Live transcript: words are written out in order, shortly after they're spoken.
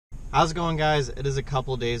How's it going, guys? It is a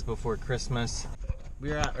couple days before Christmas.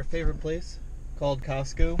 We are at our favorite place called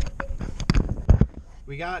Costco.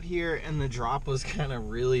 We got here and the drop was kind of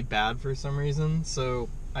really bad for some reason, so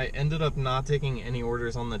I ended up not taking any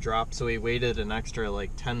orders on the drop, so we waited an extra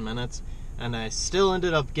like 10 minutes and I still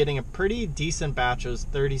ended up getting a pretty decent batch. It was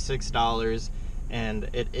 $36 and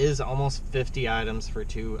it is almost 50 items for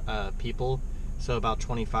two people, so about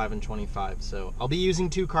 25 and 25. So I'll be using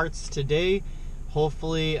 2 carts today.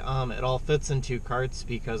 Hopefully it all fits in 2 carts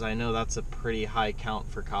because I know that's a pretty high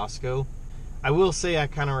count for Costco. I will say I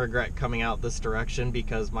kind of regret coming out this direction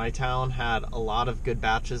because my town had a lot of good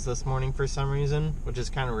batches this morning for some reason, which is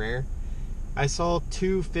kind of rare. I saw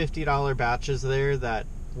 2 $50 batches there that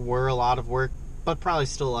were a lot of work, but probably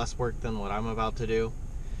still less work than what I'm about to do.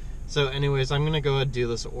 So anyways, I'm going to go ahead and do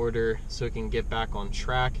this order so we can get back on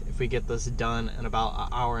track. If we get this done in about an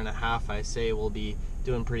hour and a half, I say we'll be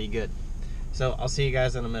doing pretty good. So I'll see you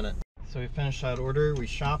guys in a minute. So we finished that order. We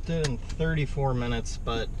shopped it in 34 minutes,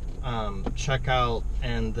 but checkout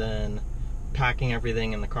and then packing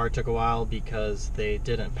everything in the car took a while because they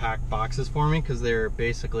didn't pack boxes for me because they're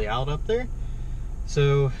basically out up there.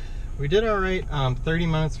 So we did all right. 30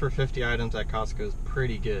 minutes for 50 items at Costco is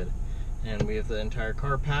pretty good. And we have the entire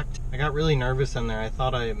car packed. I got really nervous in there. I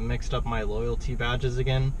thought I mixed up my loyalty badges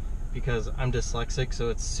again because I'm dyslexic, so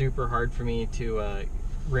it's super hard for me to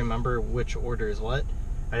remember which order is what.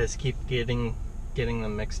 I just keep getting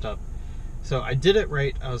them mixed up. So I did it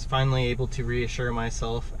right. I was finally able to reassure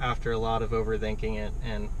myself after a lot of overthinking it,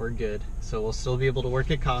 and we're good. So we'll still be able to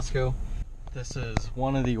work at Costco. This is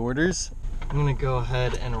one of the orders. I'm gonna go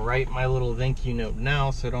ahead and write my little thank you note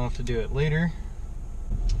now so I don't have to do it later.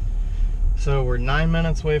 So we're 9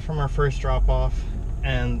 minutes away from our first drop off,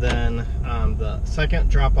 and then the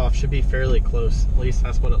second drop off should be fairly close. At least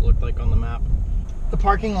that's what it looked like on the map. The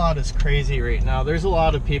parking lot is crazy right now. There's a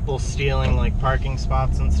lot of people stealing like parking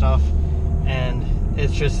spots and stuff, and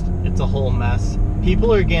it's a whole mess.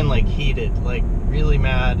 People are getting like heated, like really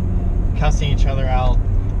mad, cussing each other out,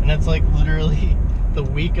 and it's like literally the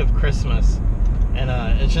week of Christmas, and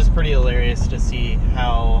it's just pretty hilarious to see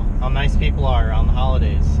how nice people are on the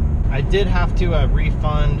holidays. I did have to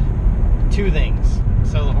refund 2 things,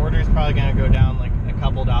 so the order is probably gonna go down like a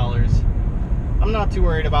couple dollars. I'm not too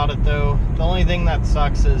worried about it though. The only thing that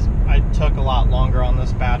sucks is I took a lot longer on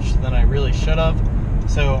this batch than I really should have.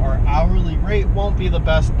 So our hourly rate won't be the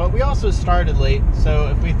best, but we also started late. So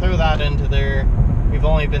if we throw that into there, we've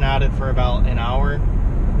only been at it for about an hour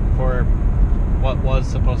for what was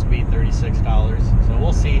supposed to be $36. So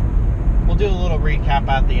we'll see. We'll do a little recap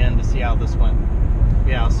at the end to see how this went.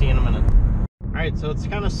 Yeah, I'll see you in a minute. Alright, so it's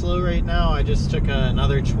kind of slow right now. I just took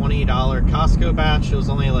another $20 Costco batch. It was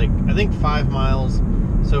only like, I think 5 miles.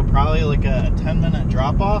 So probably like a 10-minute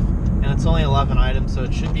drop off. And it's only 11 items, so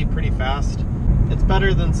it should be pretty fast. It's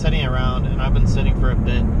better than sitting around, and I've been sitting for a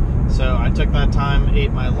bit. So I took that time,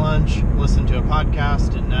 ate my lunch, listened to a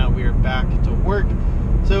podcast, and now we are back to work.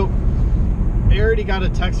 So I already got a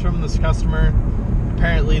text from this customer.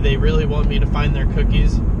 Apparently they really want me to find their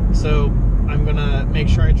cookies. So I'm gonna make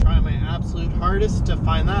sure I try my absolute hardest to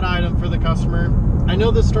find that item for the customer. I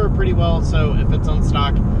know the store pretty well, so if it's on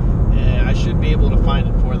stock, I should be able to find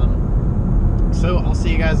it for them. So I'll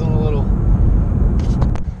see you guys in a little.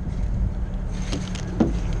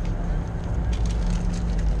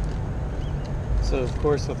 So of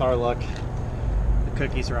course, with our luck, the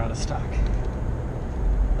cookies are out of stock.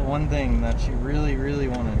 The one thing that you really, really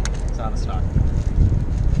wanted is out of stock.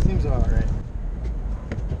 Seems about right.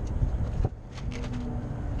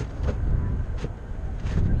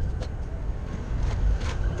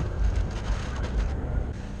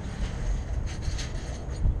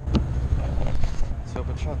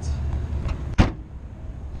 Shots.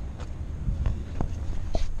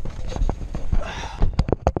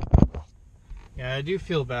 Yeah, I do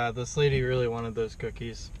feel bad. This lady really wanted those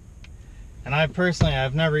cookies. And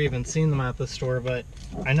I've never even seen them at the store, but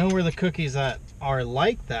I know where the cookies that are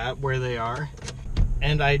like that, where they are.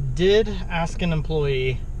 And I did ask an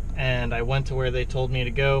employee, and I went to where they told me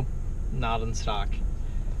to go, not in stock.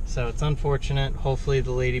 So it's unfortunate. Hopefully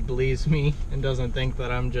the lady believes me and doesn't think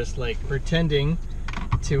that I'm just like pretending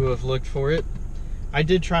to have looked for it. I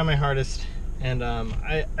did try my hardest, and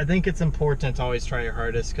I think it's important to always try your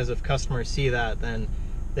hardest, because if customers see that, then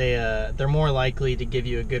they're more likely to give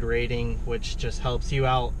you a good rating, which just helps you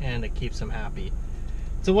out and it keeps them happy.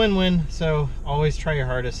 It's a win-win, so always try your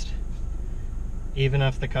hardest, even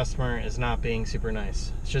if the customer is not being super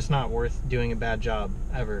nice. It's just not worth doing a bad job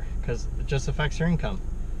ever, because it just affects your income.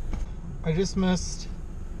 I just missed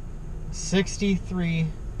 $63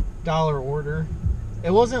 order. It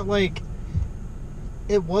wasn't like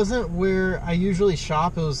it wasn't where I usually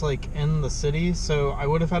shop. It was like in the city, so I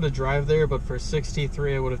would have had to drive there, but for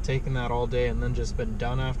 $63 I would have taken that all day and then just been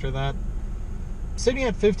done after that. Sitting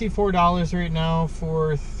at $54 right now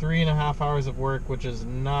for 3.5 hours of work, which is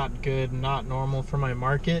not good, not normal for my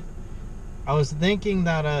market. I was thinking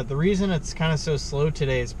that the reason it's kind of so slow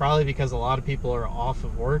today is probably because a lot of people are off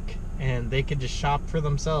of work and they could just shop for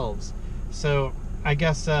themselves. So I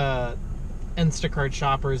guess Instacart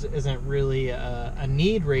shoppers isn't really a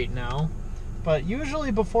need right now, but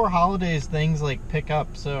usually before holidays things like pick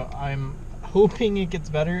up, so I'm hoping it gets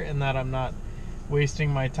better and that I'm not wasting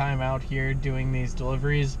my time out here doing these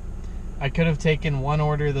deliveries. I could have taken one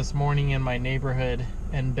order this morning in my neighborhood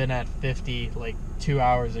and been at 50 like 2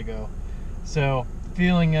 hours ago, so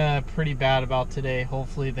feeling pretty bad about today.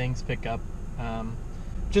 Hopefully things pick up.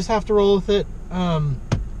 Just have to roll with it.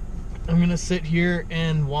 I'm gonna sit here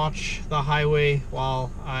and watch the highway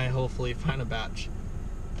while I hopefully find a batch.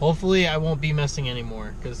 Hopefully I won't be missing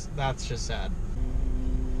anymore, because that's just sad.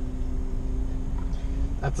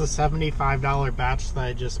 That's a $75 batch that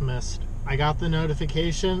I just missed. I got the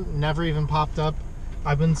notification, never even popped up.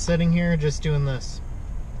 I've been sitting here just doing this.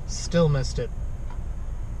 Still missed it.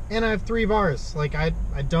 And I have 3 bars. Like, I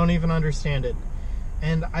don't even understand it.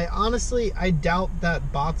 And I honestly doubt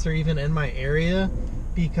that bots are even in my area,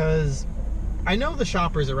 because I know the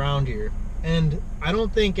shoppers around here and I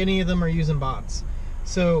don't think any of them are using bots.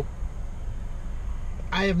 So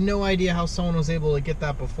I have no idea how someone was able to get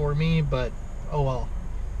that before me, but oh well.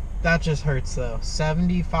 That just hurts though.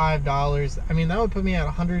 $75. I mean, that would put me at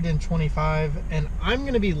 125, and I'm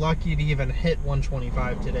gonna be lucky to even hit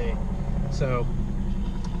 125 today. So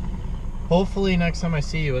hopefully next time I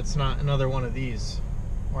see you it's not another one of these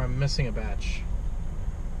or I'm missing a batch.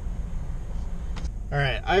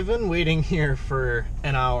 Alright, I've been waiting here for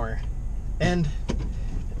an hour, and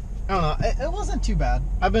I don't know, it wasn't too bad.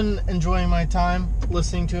 I've been enjoying my time,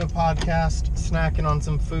 listening to a podcast, snacking on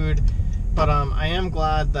some food, but I am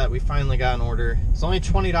glad that we finally got an order. It's only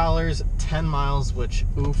 $20, 10 miles, which,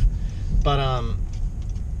 oof, but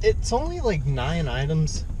it's only like 9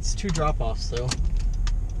 items. It's 2 drop-offs, though.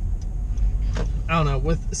 I don't know,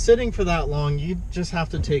 with sitting for that long, you just have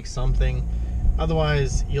to take something.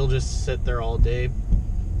 Otherwise, you'll just sit there all day.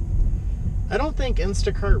 I don't think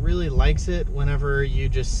Instacart really likes it whenever you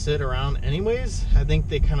just sit around anyways. I think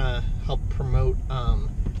they kind of help promote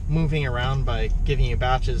moving around by giving you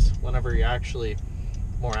batches whenever you're actually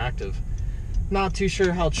more active. Not too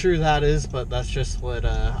sure how true that is, but that's just what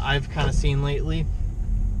I've kind of seen lately.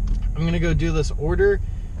 I'm going to go do this order.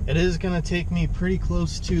 It is going to take me pretty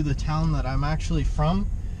close to the town that I'm actually from.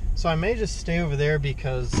 So I may just stay over there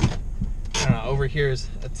because I don't know, over here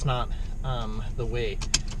it's not the way.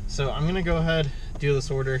 So I'm gonna go ahead, do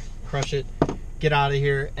this order, crush it, get out of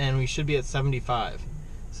here, and we should be at 75.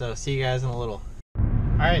 So see you guys in a little.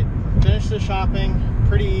 Alright, finished the shopping,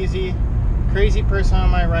 pretty easy. Crazy person on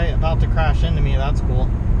my right about to crash into me, that's cool.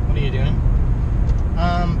 What are you doing?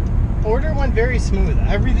 Order went very smooth.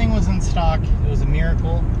 Everything was in stock. It was a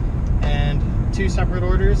miracle. And 2 separate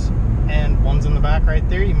orders, and one's in the back right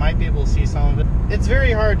there. You might be able to see some of it. It's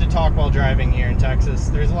very hard to talk while driving here in Texas.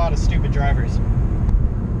 There's a lot of stupid drivers.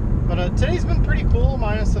 But today's been pretty cool,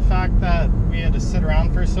 minus the fact that we had to sit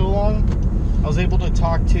around for so long. I was able to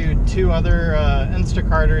talk to 2 other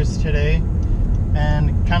Instacarters today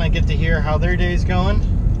and kind of get to hear how their day's going,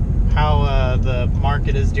 how the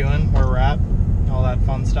market is doing, where we're at, all that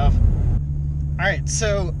fun stuff. Alright,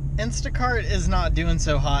 so Instacart is not doing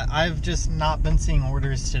so hot. I've just not been seeing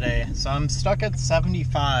orders today. So I'm stuck at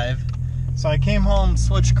 75. So I came home,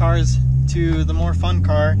 switched cars to the more fun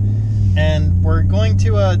car, and we're going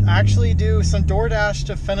to actually do some DoorDash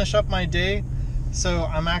to finish up my day. So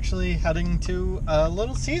I'm actually heading to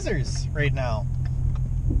Little Caesars right now.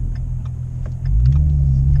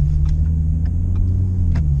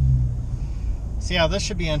 So yeah, this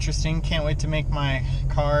should be interesting. Can't wait to make my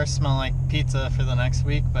car smell like pizza for the next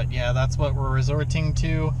week. But yeah, that's what we're resorting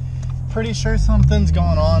to. Pretty sure something's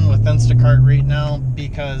going on with Instacart right now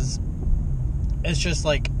because it's just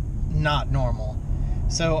like not normal.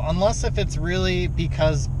 So unless if it's really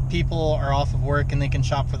because people are off of work and they can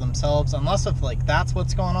shop for themselves, unless if like that's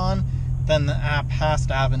what's going on, then the app has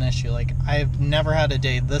to have an issue. Like, I've never had a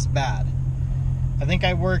day this bad. I think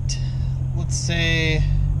I worked, let's say,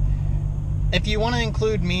 if you want to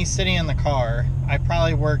include me sitting in the car, I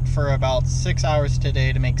probably worked for about 6 hours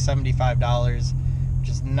today to make $75, which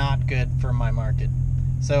is not good for my market.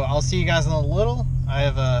 So I'll see you guys in a little. I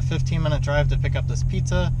have a 15-minute drive to pick up this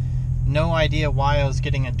pizza. No idea why I was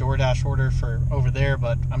getting a DoorDash order for over there,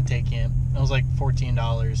 but I'm taking it. It was like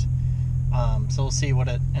 $14. So we'll see what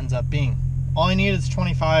it ends up being. all I need is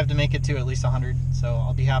 25 to make it to at least 100, so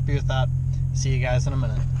I'll be happy with that. See you guys in a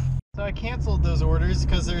minute. So I canceled those orders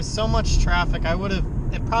because there's so much traffic.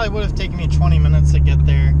 It probably would have taken me 20 minutes to get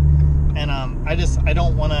there, and I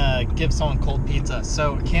don't want to give someone cold pizza,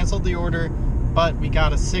 so I canceled the order. But we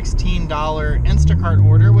got a $16 Instacart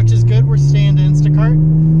order, which is good. We're staying to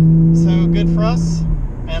Instacart, so good for us.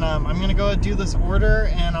 And I'm gonna go ahead and do this order,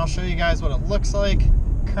 and I'll show you guys what it looks like.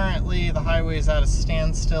 Currently, the highway is at a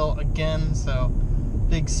standstill again, so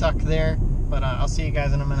big suck there. But I'll see you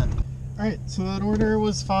guys in a minute. All right, so that order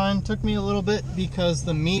was fine. Took me a little bit because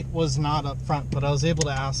the meat was not up front, but I was able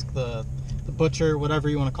to ask the butcher, whatever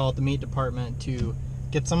you want to call it, the meat department, to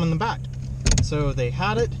get some in the back. So they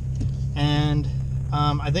had it. And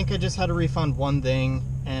I think I just had to refund one thing,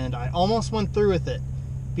 and I almost went through with it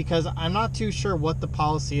because I'm not too sure what the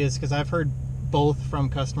policy is, because I've heard both from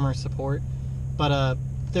customer support. But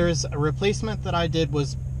there's a replacement that I did it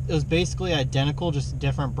was basically identical, just a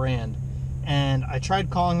different brand. And I tried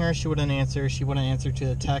calling her, she wouldn't answer. She wouldn't answer to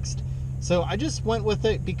the text. So I just went with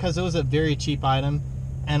it because it was a very cheap item.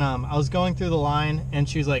 And I was going through the line, and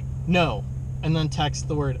she was like, "No," and then text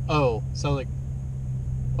the word "oh." So like,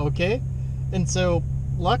 okay. And so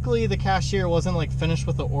luckily the cashier wasn't like finished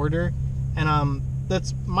with the order, and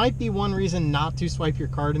that's might be one reason not to swipe your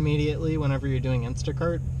card immediately whenever you're doing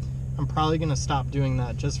Instacart. I'm probably gonna stop doing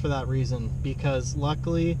that just for that reason, because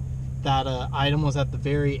luckily that item was at the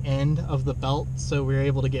very end of the belt, so we were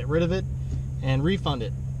able to get rid of it and refund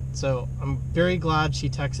it. So I'm very glad she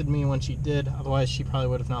texted me when she did, otherwise she probably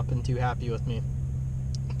would have not been too happy with me.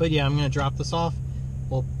 But yeah, I'm gonna drop this off.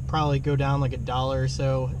 We'll probably go down like $1 or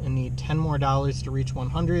so and need $10 more to reach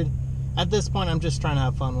 100. At this point, I'm just trying to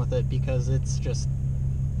have fun with it because it's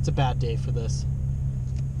a bad day for this.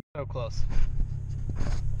 So close.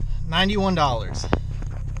 $91.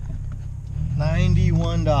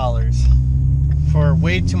 $91 for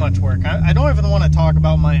way too much work. I don't even want to talk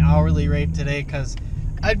about my hourly rate today because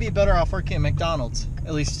I'd be better off working at McDonald's,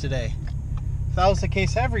 at least today. If that was the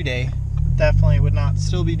case every day, definitely would not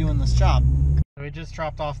still be doing this job. We just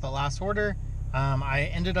dropped off the last order. I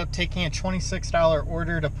ended up taking a $26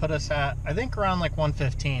 order to put us at, I think, around like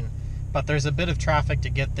 115. But there's a bit of traffic to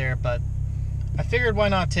get there, but I figured why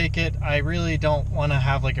not take it. I really don't want to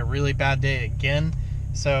have like a really bad day again.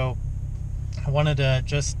 So I wanted to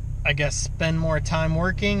just, I guess, spend more time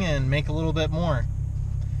working and make a little bit more.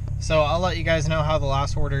 So I'll let you guys know how the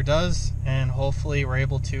last order does, and hopefully we're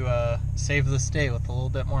able to save this day with a little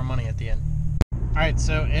bit more money at the end. Alright,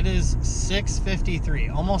 so it is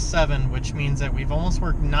 6:53, almost 7, which means that we've almost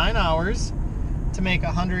worked 9 hours to make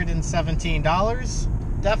 $117.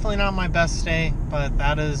 Definitely not my best day, but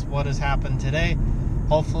that is what has happened today.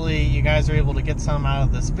 Hopefully you guys are able to get some out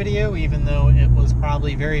of this video, even though it was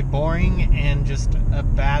probably very boring and just a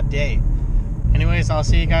bad day. Anyways, I'll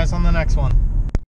see you guys on the next one.